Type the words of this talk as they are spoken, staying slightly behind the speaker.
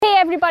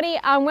everybody,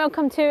 and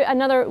welcome to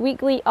another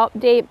weekly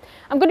update.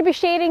 I'm going to be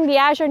sharing the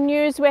Azure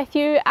news with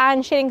you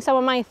and sharing some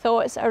of my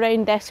thoughts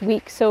around this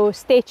week, so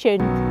stay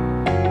tuned.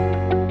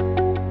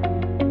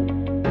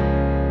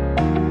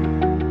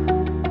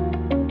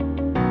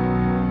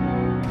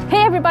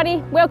 Hey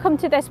everybody, welcome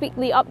to this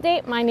weekly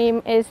update. My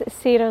name is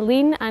Sarah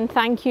Lean and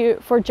thank you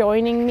for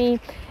joining me.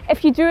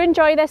 If you do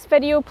enjoy this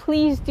video,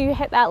 please do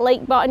hit that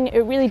like button. It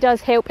really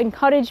does help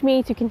encourage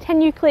me to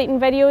continue creating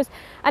videos,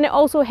 and it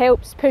also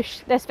helps push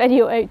this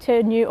video out to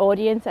a new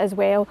audience as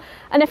well.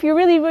 And if you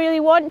really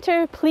want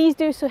to, please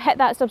do so hit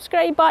that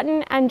subscribe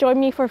button and join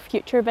me for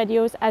future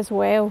videos as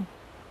well.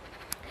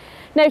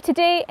 Now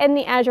today in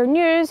the Azure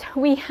news,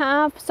 we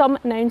have some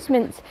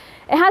announcements.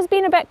 It has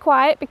been a bit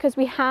quiet because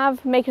we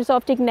have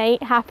Microsoft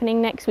Ignite happening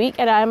next week,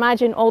 and I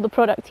imagine all the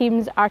product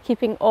teams are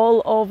keeping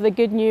all of the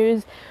good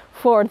news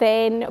for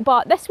then.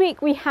 But this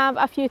week we have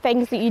a few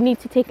things that you need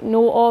to take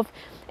note of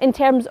in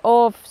terms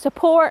of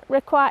support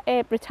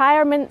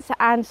retirements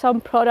and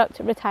some product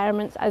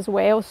retirements as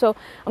well. So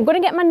I'm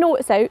going to get my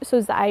notes out so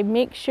that I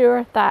make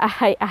sure that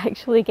I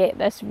actually get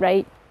this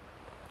right.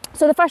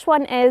 So the first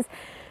one is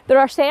there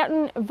are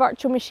certain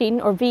virtual machine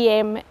or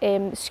VM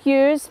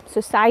SKUs, so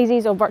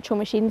sizes of virtual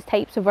machines,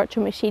 types of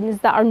virtual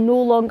machines, that are no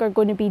longer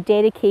going to be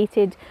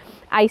dedicated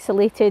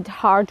isolated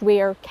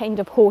hardware kind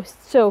of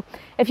hosts. So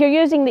if you're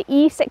using the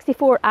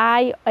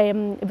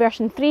E64i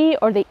version 3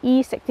 or the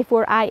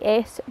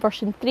E64IS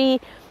version 3,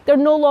 they're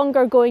no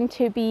longer going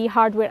to be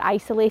hardware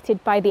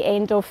isolated by the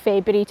end of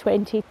February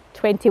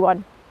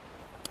 2021.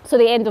 So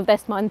the end of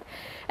this month.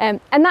 And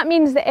that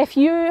means that if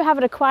you have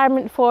a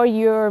requirement for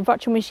your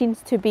virtual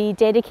machines to be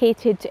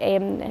dedicated,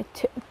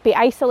 to be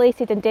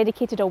isolated and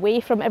dedicated away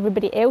from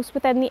everybody else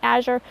within the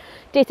Azure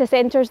data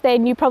centers,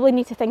 then you probably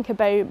need to think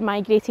about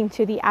migrating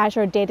to the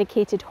Azure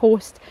dedicated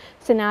host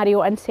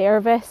scenario and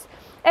service.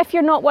 If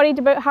you're not worried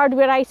about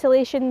hardware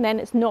isolation, then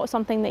it's not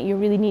something that you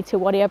really need to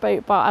worry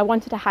about, but I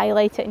wanted to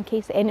highlight it in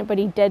case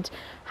anybody did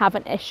have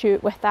an issue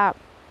with that.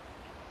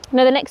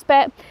 Now the next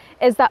bit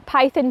is that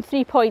Python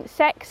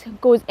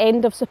 3.6 goes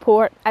end of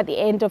support at the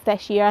end of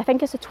this year. I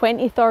think it's the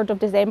 23rd of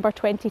December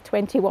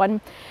 2021.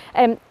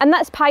 And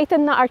that's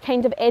Python that are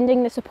kind of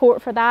ending the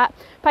support for that.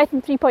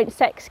 Python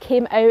 3.6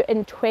 came out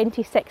in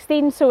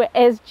 2016, so it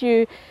is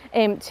due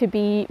to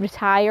be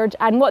retired.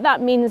 And what that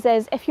means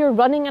is if you're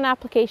running an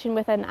application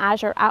within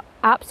Azure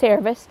App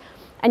Service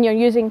and you're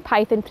using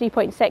Python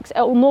 3.6, it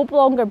will no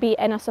longer be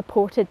in a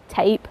supported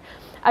type.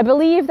 I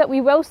believe that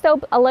we will still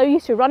allow you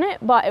to run it,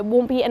 but it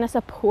won't be in a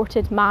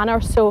supported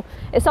manner. So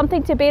it's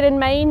something to bear in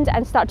mind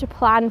and start to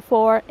plan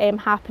for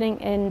happening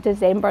in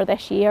December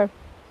this year.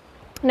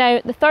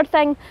 Now, the third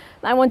thing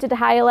that I wanted to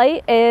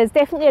highlight is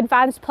definitely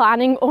advanced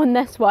planning on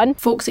this one.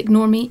 Folks,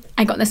 ignore me.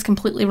 I got this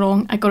completely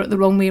wrong. I got it the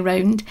wrong way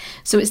around.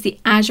 So it's the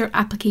Azure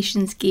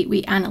Applications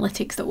Gateway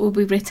Analytics that will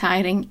be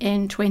retiring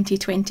in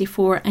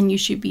 2024, and you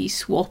should be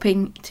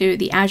swapping to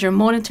the Azure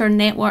Monitor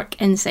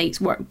Network Insights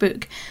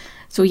Workbook.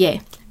 So yeah,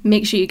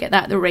 make sure you get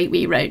that the right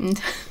way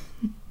round.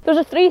 Those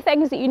are three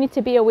things that you need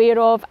to be aware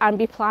of and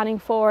be planning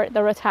for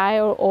the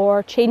retire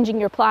or changing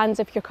your plans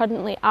if you're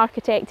currently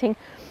architecting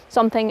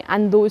something,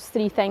 and those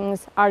three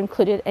things are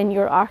included in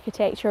your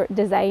architecture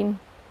design.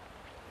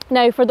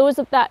 Now, for those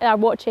that are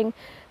watching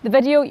the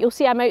video, you'll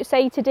see I'm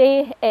outside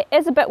today. It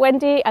is a bit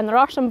windy and there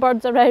are some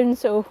birds around,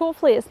 so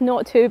hopefully it's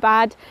not too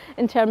bad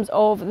in terms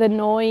of the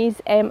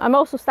noise. I'm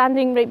also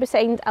standing right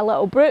beside a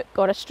little brook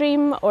or a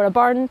stream or a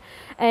burn,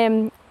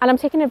 and I'm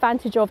taking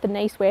advantage of the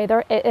nice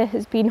weather. It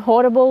has been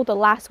horrible the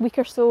last week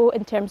or so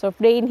in terms of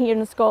rain here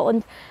in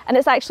Scotland, and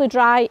it's actually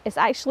dry, it's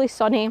actually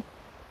sunny.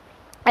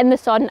 In the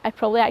sun, I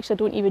probably actually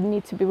don't even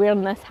need to be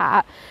wearing this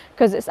hat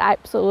because it's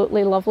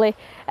absolutely lovely.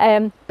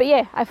 But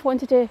yeah, I've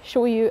wanted to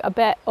show you a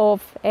bit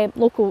of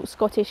local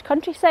Scottish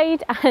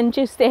countryside and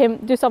just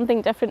do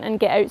something different and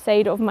get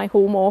outside of my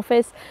home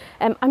office.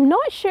 I'm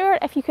not sure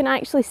if you can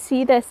actually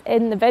see this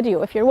in the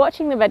video, if you're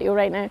watching the video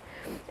right now.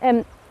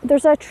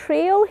 There's a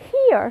trail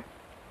here.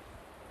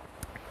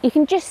 You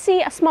can just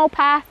see a small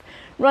path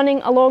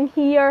running along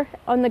here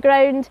on the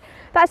ground.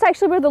 That's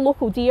actually where the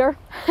local deer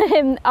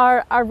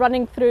are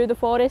running through the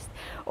forest,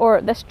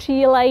 or this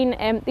tree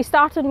line. They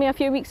started me a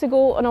few weeks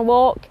ago on a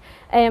walk,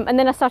 and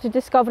then I started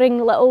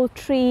discovering little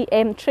tree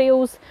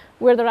trails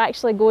where they're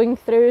actually going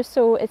through,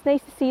 so it's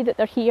nice to see that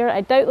they're here.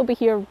 I doubt they'll be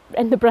here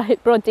in the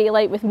broad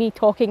daylight with me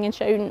talking and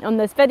shouting on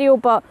this video,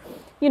 but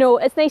you know,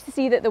 it's nice to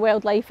see that the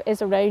wildlife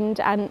is around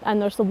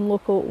and there's some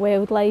local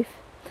wildlife.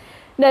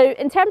 Now,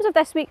 in terms of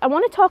this week, I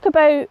want to talk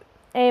about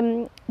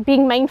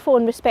being mindful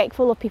and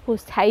respectful of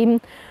people's time.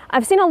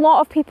 I've seen a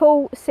lot of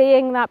people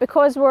saying that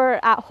because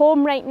we're at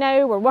home right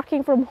now, we're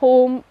working from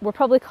home, we're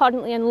probably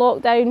currently in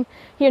lockdown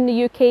here in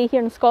the UK,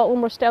 here in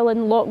Scotland we're still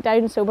in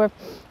lockdown, so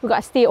we've got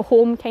a stay at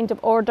home kind of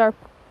order.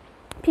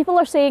 People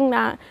are saying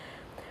that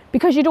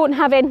because you don't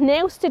have anything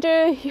else to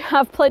do, you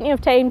have plenty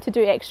of time to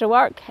do extra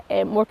work,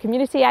 more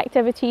community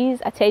activities,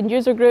 attend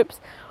user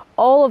groups,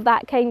 all of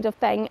that kind of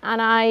thing.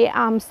 And I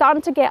am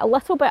starting to get a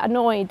little bit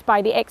annoyed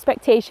by the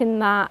expectation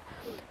that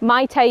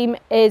My time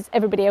is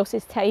everybody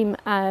else's time,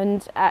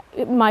 and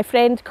my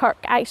friend Kirk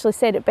actually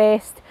said it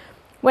best.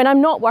 When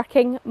I'm not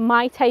working,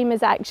 my time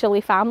is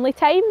actually family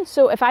time.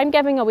 So if I'm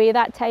giving away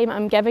that time,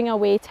 I'm giving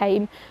away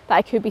time that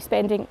I could be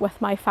spending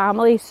with my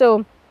family.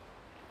 So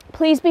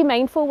please be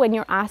mindful when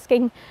you're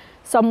asking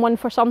someone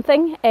for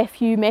something.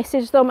 If you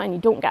message them and you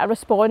don't get a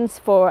response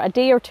for a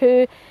day or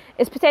two,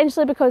 it's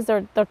potentially because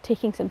they're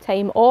taking some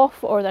time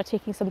off, or they're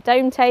taking some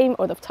downtime,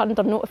 or they've turned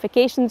their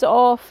notifications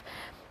off,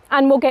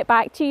 and we'll get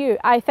back to you.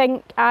 I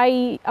think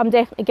I am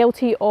definitely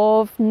guilty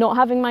of not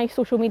having my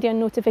social media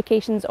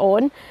notifications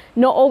on,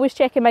 not always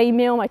checking my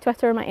email, my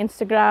Twitter, my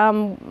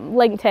Instagram,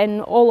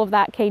 LinkedIn, all of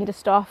that kind of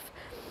stuff.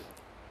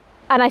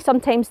 And I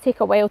sometimes take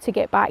a while to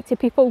get back to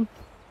people.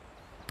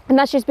 And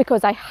that's just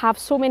because I have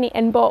so many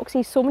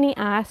inboxes, so many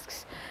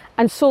asks,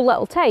 and so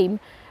little time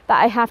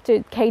that I have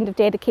to kind of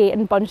dedicate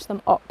and bunch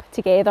them up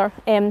together.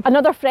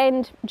 Another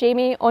friend,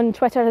 Jamie, on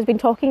Twitter has been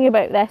talking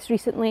about this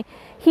recently.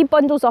 He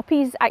bundles up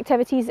his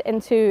activities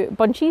into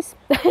bunches.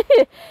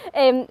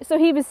 So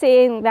he was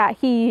saying that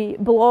he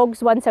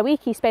blogs once a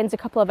week. He spends a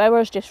couple of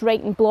hours just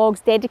writing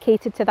blogs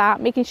dedicated to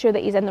that, making sure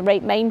that he's in the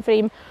right mind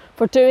frame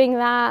for doing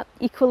that.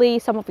 Equally,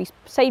 some of his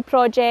side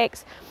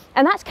projects.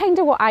 And that's kind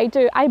of what I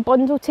do. I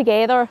bundle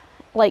together,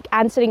 like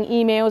answering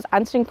emails,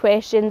 answering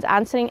questions,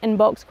 answering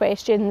inbox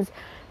questions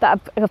that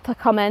have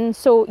come in.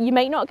 So you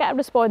might not get a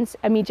response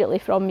immediately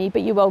from me,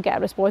 but you will get a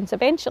response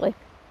eventually.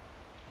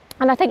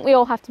 And I think we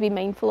all have to be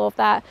mindful of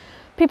that.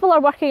 People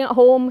are working at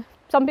home.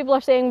 Some people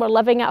are saying we're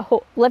living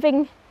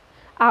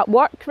at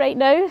work right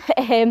now.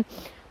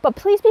 But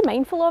please be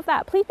mindful of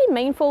that. Please be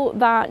mindful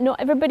that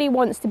not everybody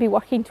wants to be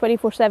working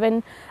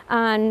 24/7,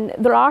 and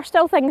there are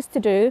still things to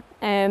do.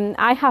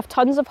 I have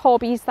tons of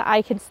hobbies that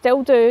I can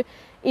still do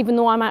even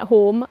though I'm at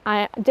home.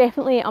 I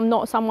definitely am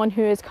not someone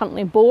who is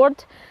currently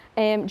bored.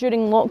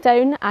 During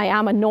lockdown, I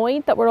am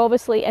annoyed that we're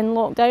obviously in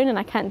lockdown and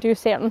I can't do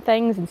certain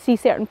things and see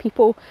certain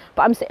people,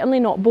 but I'm certainly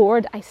not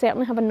bored. I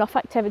certainly have enough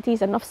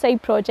activities, enough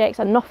side projects,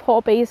 enough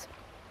hobbies,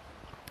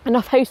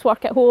 enough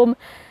housework at home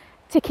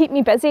to keep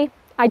me busy.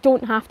 I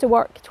don't have to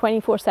work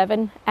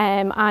 24/7,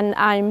 and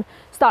I'm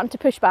starting to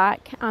push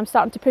back. I'm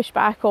starting to push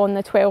back on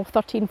the 12,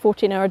 13,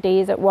 14 hour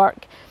days at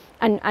work,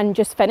 and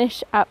just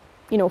finish at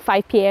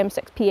 5 p.m,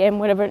 6 p.m,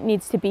 whatever it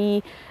needs to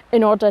be,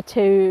 in order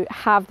to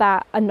have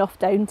that enough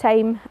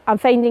downtime. I'm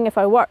finding if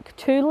I work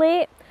too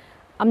late,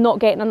 I'm not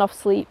getting enough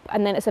sleep,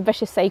 and then it's a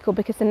vicious cycle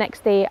because the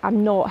next day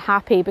I'm not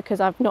happy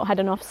because I've not had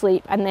enough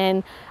sleep, and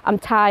then I'm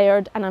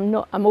tired and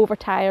I'm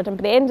overtired, and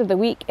by the end of the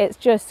week it's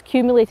just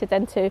accumulated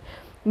into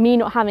me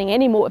not having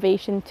any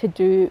motivation to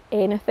do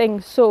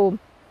anything. So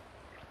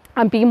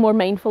I'm being more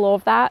mindful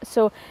of that.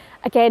 So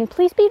again,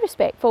 please be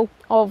respectful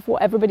of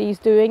what everybody's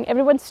doing.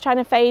 Everyone's trying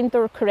to find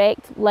their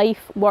correct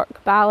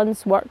life-work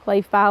balance,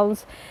 work-life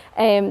balance.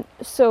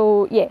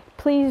 So yeah,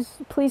 please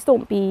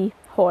don't be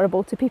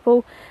horrible to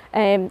people,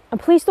 and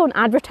please don't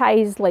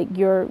advertise like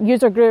your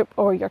user group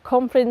or your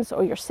conference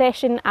or your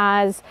session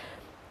as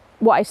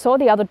what I saw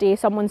the other day.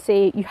 Someone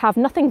say, you have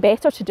nothing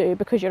better to do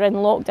because you're in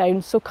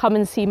lockdown, so come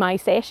and see my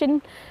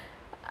session.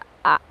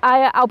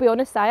 I'll be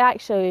honest, I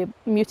actually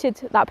muted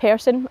that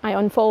person. I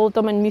unfollowed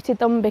them and muted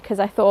them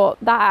because I thought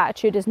that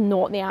attitude is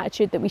not the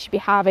attitude that we should be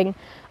having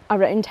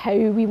around how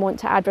we want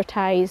to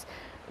advertise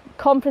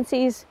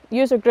conferences,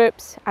 user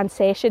groups and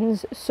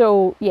sessions.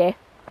 So yeah,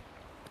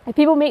 if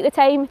people make the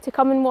time to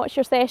come and watch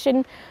your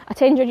session,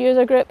 attend your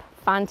user group,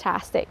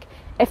 fantastic.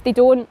 If they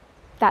don't,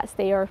 that's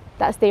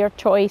their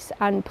choice,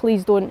 and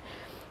please don't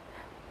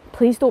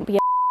be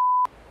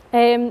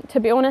to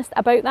be honest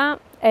about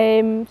that.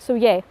 So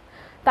yeah,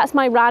 that's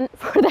my rant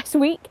for this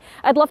week.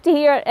 I'd love to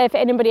hear if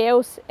anybody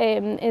else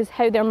is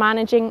how they're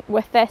managing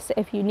with this.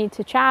 If you need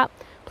to chat,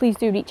 please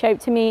do reach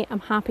out to me. I'm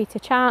happy to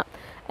chat.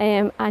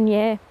 And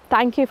yeah,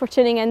 thank you for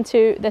tuning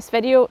into this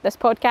video, this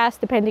podcast,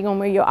 depending on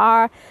where you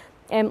are.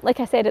 Like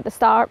I said at the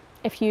start,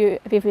 if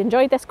you've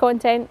enjoyed this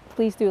content,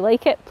 please do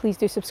like it, please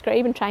do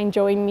subscribe and try and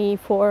join me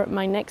for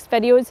my next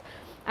videos.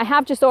 I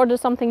have just ordered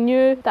something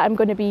new that I'm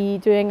going to be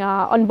doing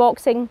an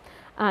unboxing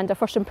and a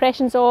first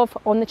impressions of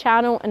on the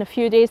channel in a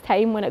few days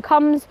time when it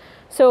comes.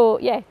 So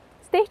yeah,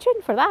 stay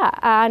tuned for that,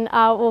 and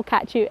I will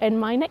catch you in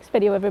my next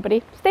video,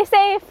 everybody. Stay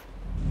safe.